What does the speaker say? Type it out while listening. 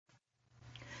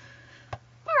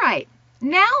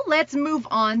Now let's move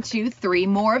on to three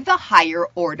more of the higher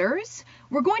orders.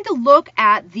 We're going to look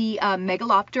at the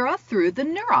Megaloptera through the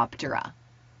Neuroptera.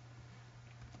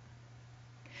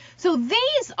 So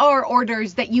these are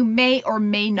orders that you may or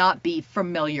may not be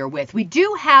familiar with. We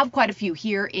do have quite a few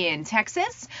here in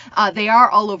Texas. They are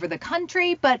all over the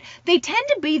country, but they tend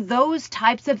to be those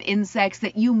types of insects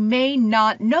that you may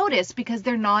not notice because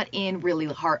they're not in really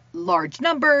large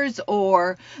numbers,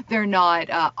 or they're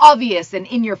not obvious and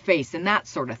in your face and that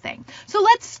sort of thing. So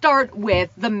let's start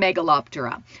with the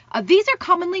Megaloptera. These are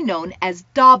commonly known as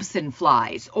Dobson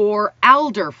flies or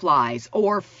alder flies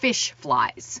or fish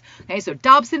flies. Okay, so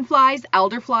Dobson flies,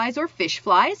 alder flies, or fish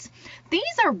flies. These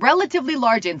are relatively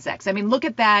large insects. I mean, look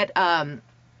at that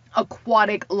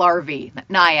aquatic larvae,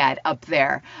 naiad up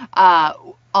there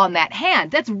on that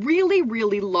hand. That's really,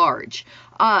 really large.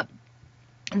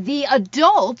 The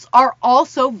adults are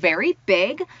also very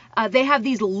big. They have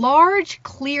these large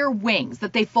clear wings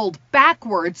that they fold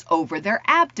backwards over their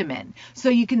abdomen. So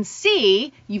you can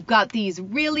see you've got these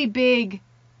really big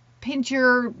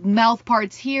pincher mouth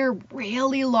parts here,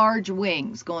 really large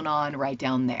wings going on right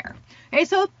down there. Okay,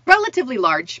 so relatively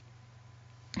large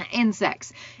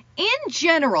insects. In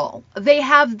general, they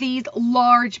have these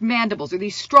large mandibles, or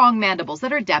these strong mandibles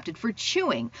that are adapted for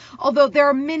chewing, although there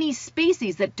are many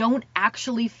species that don't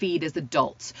actually feed as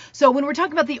adults. So when we're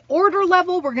talking about the order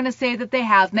level, we're going to say that they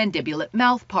have mandibulate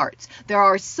mouth parts. There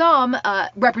are some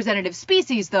representative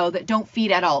species, though, that don't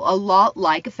feed at all, a lot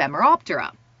like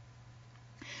Ephemeroptera.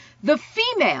 The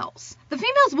females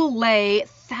will lay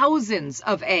thousands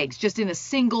of eggs just in a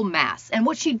single mass. And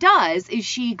what she does is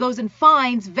she goes and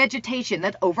finds vegetation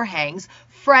that overhangs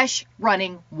fresh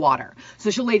running water.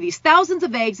 So she'll lay these thousands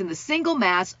of eggs in the single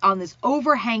mass on this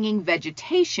overhanging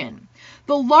vegetation.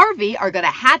 The larvae are going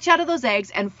to hatch out of those eggs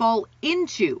and fall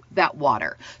into that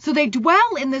water. So they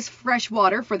dwell in this fresh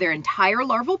water for their entire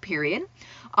larval period.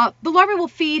 The larvae will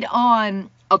feed on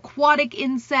aquatic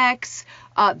insects,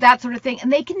 that sort of thing,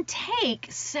 and they can take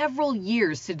several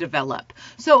years to develop.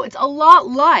 So it's a lot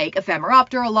like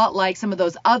Ephemeroptera, a lot like some of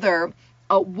those other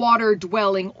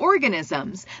water-dwelling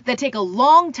organisms that take a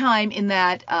long time in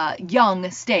that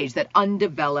young stage, that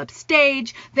undeveloped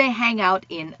stage. They hang out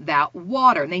in that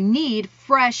water, and they need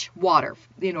fresh water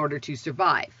in order to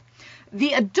survive.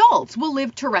 The adults will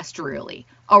live terrestrially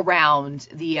around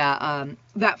the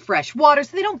that fresh water,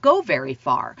 so they don't go very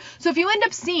far. So if you end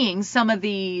up seeing some of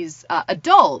these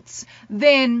adults,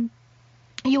 then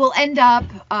you will end up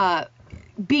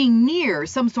being near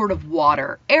some sort of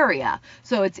water area.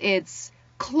 So it's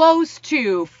close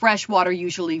to fresh water,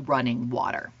 usually running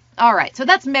water. All right, so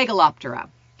that's Megaloptera.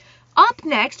 Up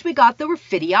next, we got the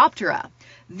Raphidioptera.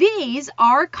 These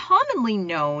are commonly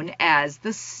known as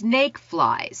the snake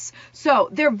flies. So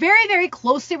they're very, very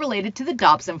closely related to the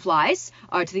Dobson flies,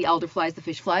 to the alder flies, the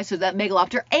fish flies, so that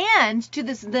Megaloptera, and to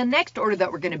the next order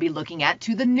that we're going to be looking at,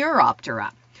 to the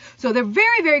Neuroptera. So they're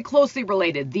very, very closely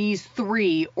related, these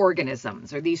three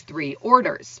organisms, or these three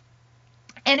orders.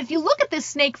 And if you look at this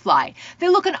snake fly, they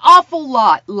look an awful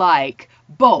lot like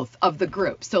both of the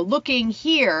groups. So looking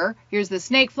here, here's the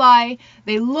snake fly.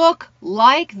 They look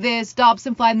like this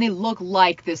Dobson fly, and they look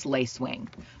like this lacewing,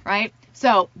 right?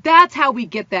 So that's how we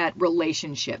get that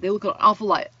relationship. They look an awful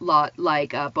lot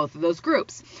like both of those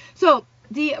groups. So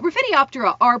the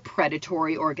Raphidioptera are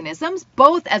predatory organisms,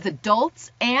 both as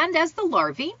adults and as the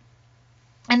larvae.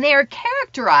 And they are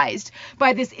characterized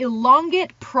by this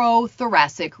elongate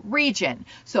prothoracic region.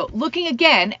 So looking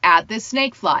again at this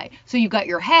snake fly. So you've got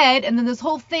your head, and then this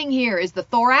whole thing here is the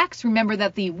thorax. Remember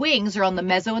that the wings are on the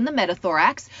meso and the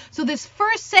metathorax. So this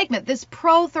first segment, this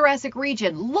prothoracic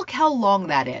region, look how long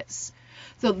that is.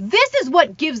 So this is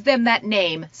what gives them that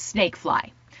name, snake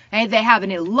fly. Okay, they have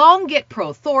an elongate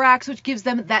prothorax, which gives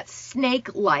them that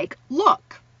snake-like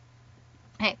look.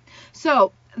 Okay,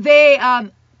 so they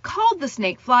called the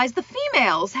snake flies. The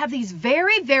females have these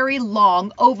very, very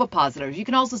long ovipositors. You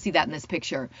can also see that in this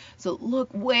picture. So look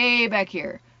way back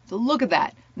here. So look at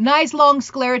that. Nice long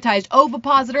sclerotized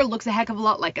ovipositor. Looks a heck of a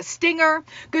lot like a stinger.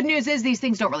 Good news is these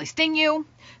things don't really sting you.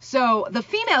 So the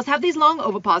females have these long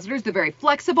ovipositors. They're very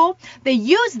flexible. They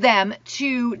use them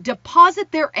to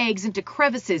deposit their eggs into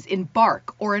crevices in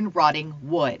bark or in rotting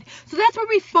wood. So that's where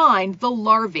we find the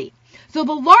larvae. So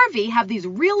the larvae have these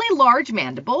really large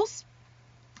mandibles,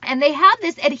 and they have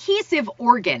this adhesive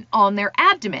organ on their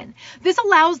abdomen. This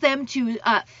allows them to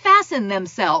fasten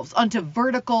themselves onto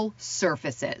vertical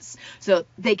surfaces. So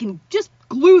they can just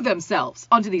glue themselves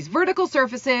onto these vertical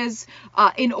surfaces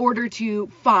in order to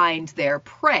find their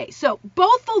prey. So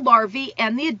both the larvae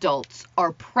and the adults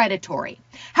are predatory.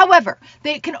 However,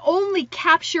 they can only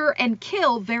capture and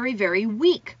kill very, very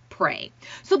weak prey. prey.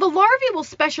 So the larvae will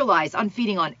specialize on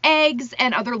feeding on eggs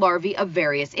and other larvae of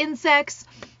various insects,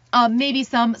 maybe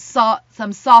some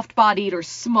soft-bodied or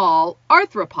small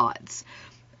arthropods.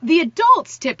 The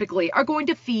adults typically are going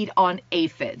to feed on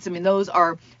aphids. I mean, those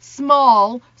are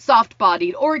small,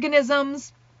 soft-bodied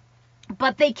organisms,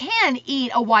 but they can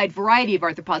eat a wide variety of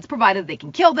arthropods, provided they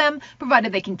can kill them,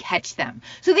 provided they can catch them.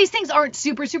 So these things aren't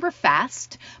super, super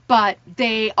fast, but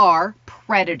they are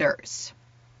predators.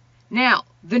 Now,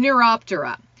 the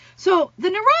Neuroptera. So the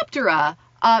Neuroptera,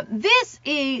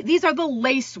 these are the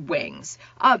lace wings.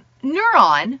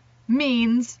 Neuron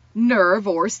means nerve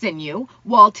or sinew,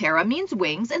 while ptera means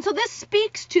wings. And so this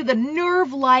speaks to the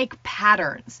nerve-like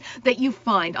patterns that you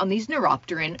find on these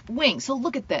neuropteran wings. So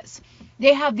look at this.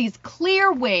 They have these clear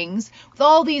wings with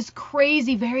all these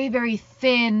crazy, very, very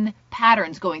thin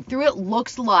patterns going through it.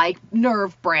 Looks like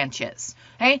nerve branches.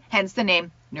 Okay? Hence the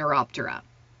name Neuroptera.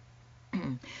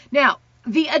 Now,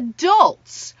 the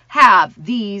adults have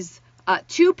these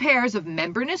two pairs of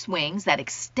membranous wings, that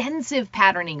extensive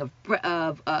patterning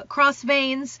of cross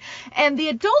veins, and the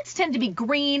adults tend to be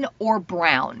green or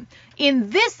brown.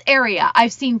 In this area,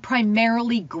 I've seen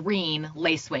primarily green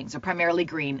lacewings, or primarily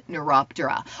green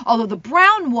Neuroptera, although the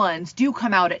brown ones do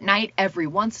come out at night every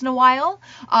once in a while,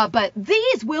 but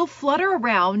these will flutter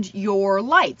around your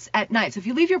lights at night. So if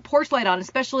you leave your porch light on,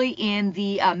 especially in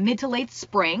the mid to late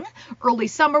spring, early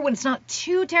summer, when it's not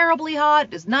too terribly hot,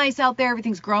 it's nice out there,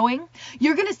 everything's growing,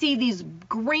 you're going to see these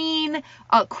green,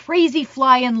 crazy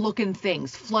fly-in looking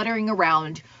things fluttering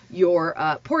around your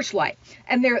porch light.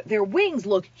 And their wings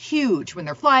look huge when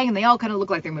they're flying, and they all kind of look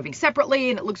like they're moving separately,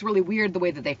 and it looks really weird the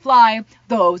way that they fly.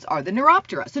 Those are the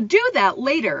Neuroptera. So do that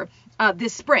later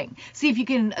this spring. See if you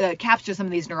can capture some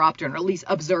of these Neuroptera, or at least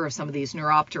observe some of these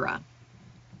Neuroptera.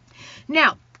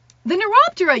 Now, the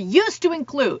Neuroptera used to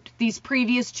include these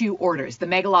previous two orders, the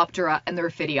Megaloptera and the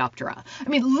Raphidioptera. I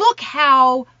mean, look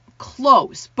how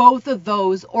close both of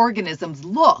those organisms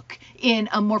look in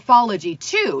a morphology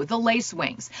to the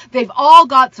lacewings. They've all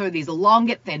got sort of these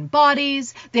elongate, thin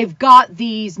bodies. They've got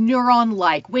these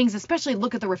neuron-like wings, especially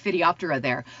look at the Raphidioptera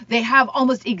there. They have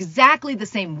almost exactly the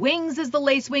same wings as the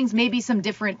lacewings, maybe some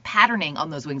different patterning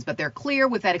on those wings, but they're clear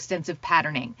with that extensive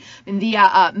patterning. And the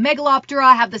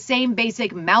Megaloptera have the same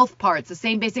basic mouth parts, the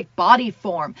same basic body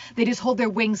form. They just hold their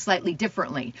wings slightly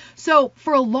differently. So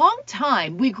for a long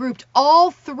time, we grouped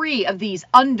all three of these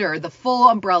under the full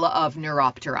umbrella of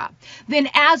Neuroptera. Then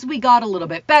as we got a little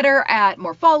bit better at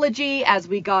morphology, as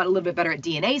we got a little bit better at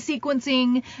DNA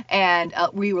sequencing, and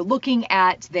we were looking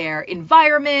at their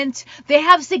environment, they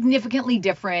have significantly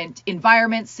different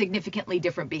environments, significantly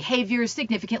different behaviors,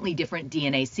 significantly different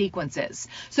DNA sequences.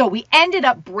 So we ended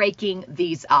up breaking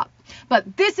these up.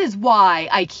 But this is why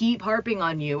I keep harping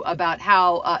on you about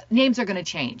how names are going to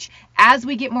change. As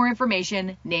we get more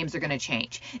information, names are going to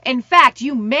change. In fact,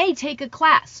 you may take a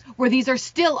class where these are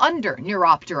still under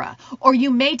Neuroptera, or you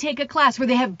may take a class where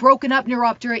they have broken up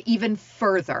Neuroptera even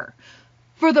further.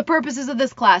 For the purposes of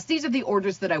this class, these are the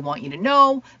orders that I want you to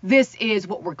know. This is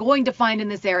what we're going to find in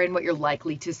this area and what you're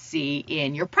likely to see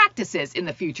in your practices in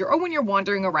the future or when you're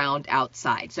wandering around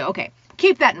outside. So, okay,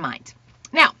 keep that in mind.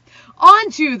 Now,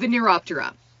 on to the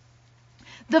Neuroptera.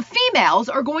 The females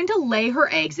are going to lay her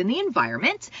eggs in the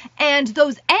environment, and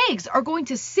those eggs are going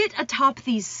to sit atop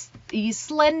these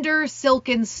slender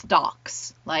silken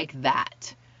stalks like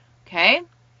that. Okay?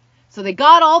 So they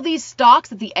got all these stalks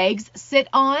that the eggs sit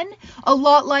on, a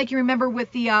lot like you remember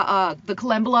with the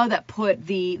collembola that put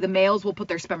the males will put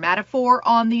their spermatophore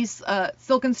on these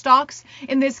silken stalks.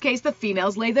 In this case, the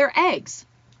females lay their eggs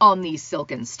on these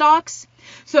silken stalks.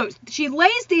 So she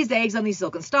lays these eggs on these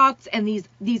silken stalks, and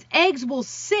these eggs will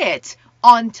sit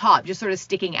on top, just sort of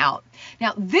sticking out.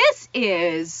 Now, this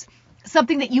is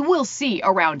something that you will see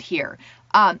around here.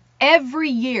 Every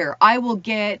year, I will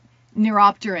get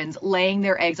Neuropterans laying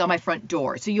their eggs on my front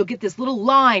door. So you'll get this little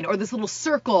line or this little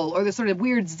circle or this sort of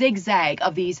weird zigzag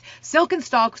of these silken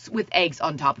stalks with eggs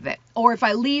on top of it. Or if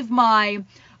I leave my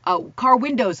car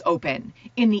windows open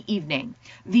in the evening,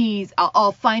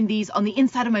 I'll find these on the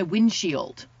inside of my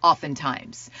windshield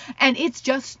oftentimes. And it's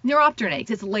just Neuropteran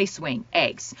eggs. It's lacewing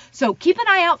eggs. So keep an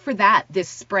eye out for that this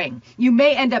spring. You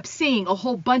may end up seeing a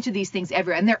whole bunch of these things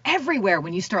everywhere, and they're everywhere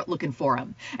when you start looking for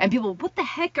them. And people, what the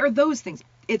heck are those things?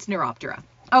 It's Neuroptera.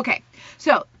 Okay,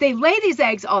 so they lay these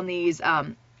eggs on these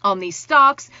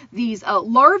stalks. These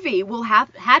larvae will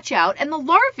hatch out, and the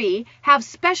larvae have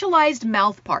specialized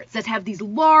mouth parts that have these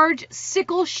large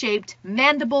sickle-shaped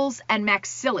mandibles and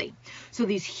maxillae. So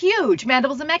these huge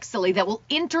mandibles and maxillae that will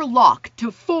interlock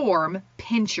to form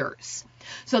pinchers.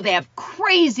 So they have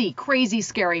crazy, crazy,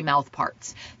 scary mouth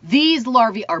parts. These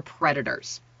larvae are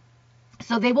predators.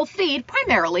 So they will feed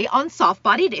primarily on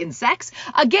soft-bodied insects.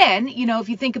 Again, if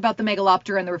you think about the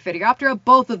Megaloptera and the Raphidioptera,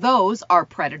 both of those are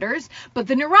predators, but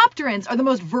the Neuropterans are the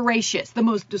most voracious, the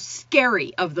most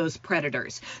scary of those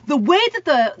predators. The way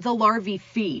that the larvae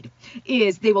feed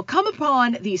is they will come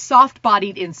upon these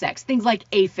soft-bodied insects, things like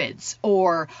aphids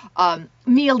or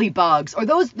mealybugs, or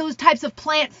those types of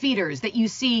plant feeders that you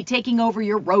see taking over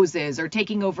your roses or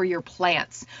taking over your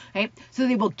plants. Okay? So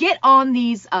they will get on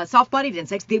these soft-bodied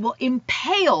insects. They will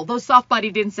impale those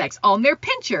soft-bodied insects on their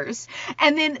pinchers,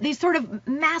 and then they sort of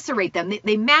macerate them.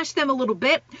 They mash them a little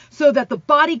bit so that the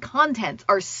body contents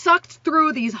are sucked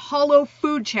through these hollow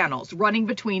food channels running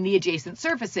between the adjacent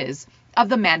surfaces of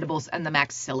the mandibles and the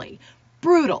maxillae.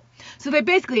 Brutal. So they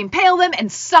basically impale them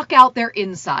and suck out their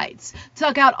insides,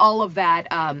 suck out all of that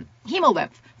hemolymph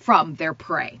from their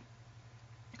prey.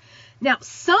 Now,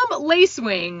 some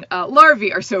lacewing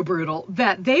larvae are so brutal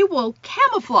that they will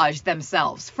camouflage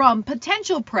themselves from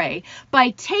potential prey by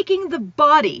taking the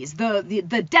bodies,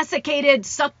 the desiccated,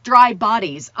 sucked dry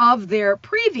bodies of their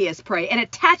previous prey and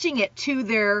attaching it to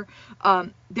their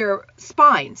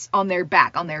spines on their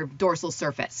back, on their dorsal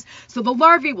surface. So the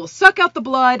larvae will suck out the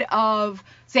blood of,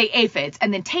 say, aphids,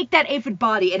 and then take that aphid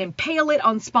body and impale it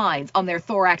on spines on their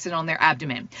thorax and on their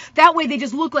abdomen. That way they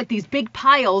just look like these big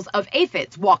piles of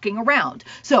aphids walking around.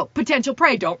 So potential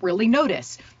prey don't really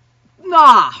notice.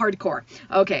 Hardcore.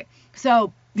 Okay,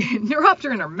 so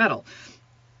Neuropteran are metal.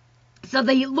 So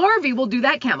the larvae will do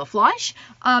that camouflage,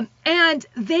 and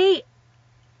they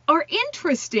are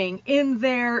interesting in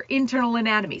their internal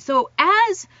anatomy. So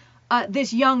as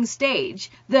this young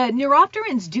stage, the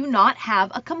Neuropterans do not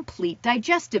have a complete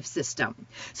digestive system.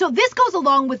 So this goes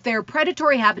along with their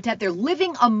predatory habitat. They're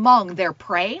living among their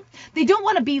prey. They don't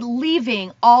want to be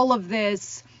leaving all of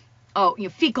this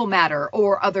fecal matter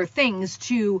or other things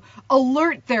to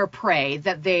alert their prey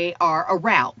that they are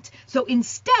around. So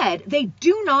instead, they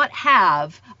do not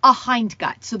have a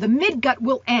hindgut. So the midgut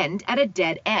will end at a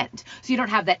dead end. So you don't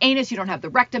have that anus, you don't have the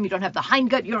rectum, you don't have the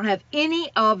hindgut, you don't have any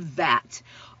of that.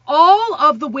 All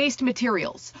of the waste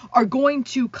materials are going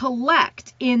to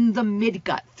collect in the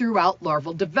midgut throughout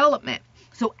larval development.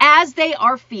 So as they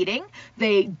are feeding,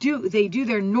 they do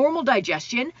their normal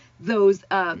digestion.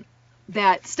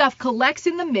 That stuff collects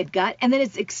in the midgut, and then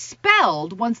it's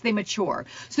expelled once they mature.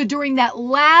 So during that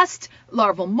last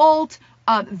larval molt,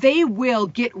 they will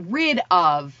get rid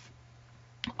of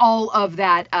all of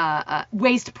that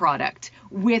waste product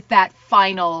with that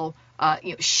final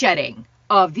shedding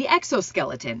of the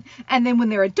exoskeleton. And then when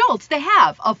they're adults, they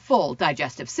have a full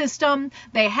digestive system.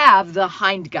 They have the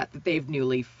hindgut that they've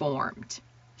newly formed.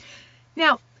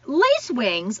 Now,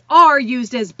 lacewings are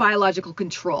used as biological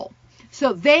control.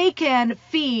 So they can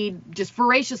feed just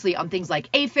voraciously on things like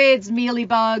aphids,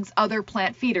 mealybugs, other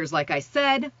plant feeders, like I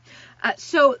said.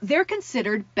 So they're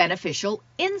considered beneficial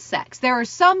insects. There are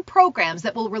some programs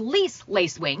that will release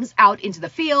lacewings out into the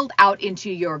field, out into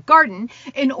your garden,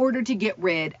 in order to get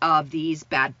rid of these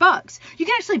bad bugs. You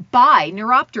can actually buy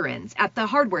Neuropterans at the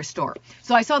hardware store.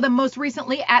 So I saw them most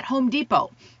recently at Home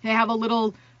Depot. They have a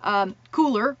little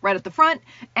cooler right at the front,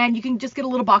 and you can just get a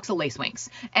little box of lacewings.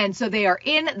 And so they are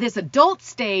in this adult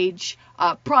stage,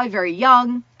 probably very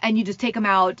young, and you just take them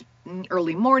out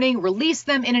early morning, release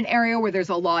them in an area where there's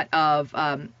a lot of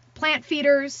plant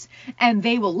feeders, and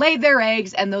they will lay their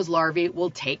eggs, and those larvae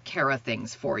will take care of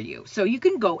things for you. So you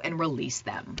can go and release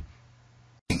them.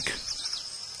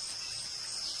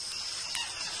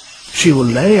 She will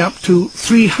lay up to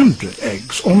 300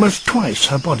 eggs, almost twice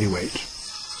her body weight.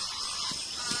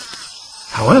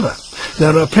 However,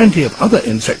 there are plenty of other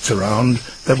insects around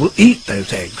that will eat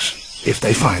those eggs if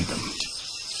they find them.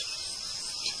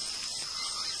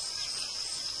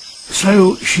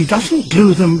 So she doesn't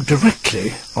glue them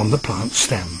directly on the plant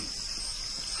stem.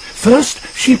 First,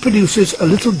 she produces a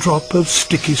little drop of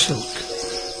sticky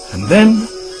silk, and then,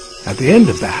 at the end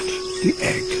of that, the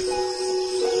egg.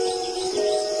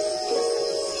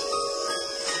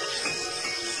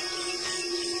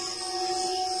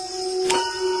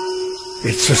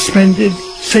 It's suspended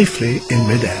safely in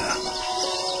midair.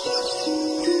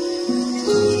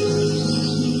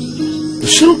 The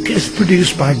silk is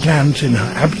produced by glands in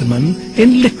her abdomen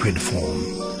in liquid form.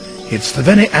 It's the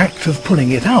very act of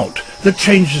pulling it out that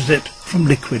changes it from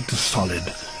liquid to solid,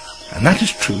 and that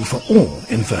is true for all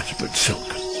invertebrate silk.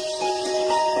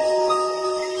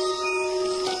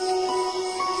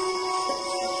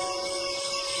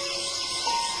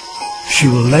 She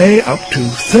will lay up to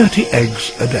 30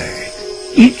 eggs a day,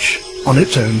 each on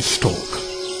its own stalk.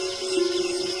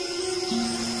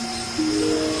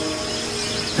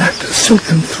 That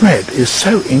silken thread is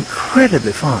so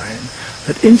incredibly fine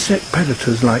that insect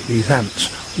predators like these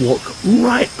ants walk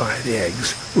right by the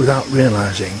eggs without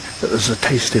realizing that there's a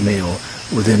tasty meal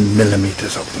within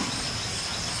millimeters of them.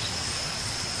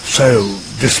 So,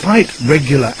 despite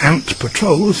regular ant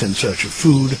patrols in search of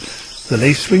food, the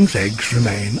lacewing's eggs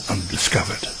remain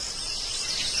undiscovered.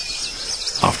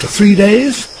 After 3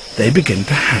 days, they begin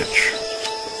to hatch.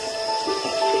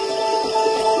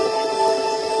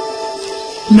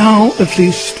 Now, at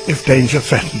least, if danger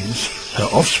threatens, her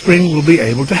offspring will be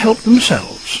able to help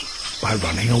themselves by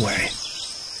running away.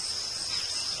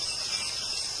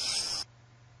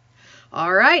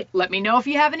 All right, let me know if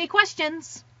you have any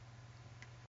questions.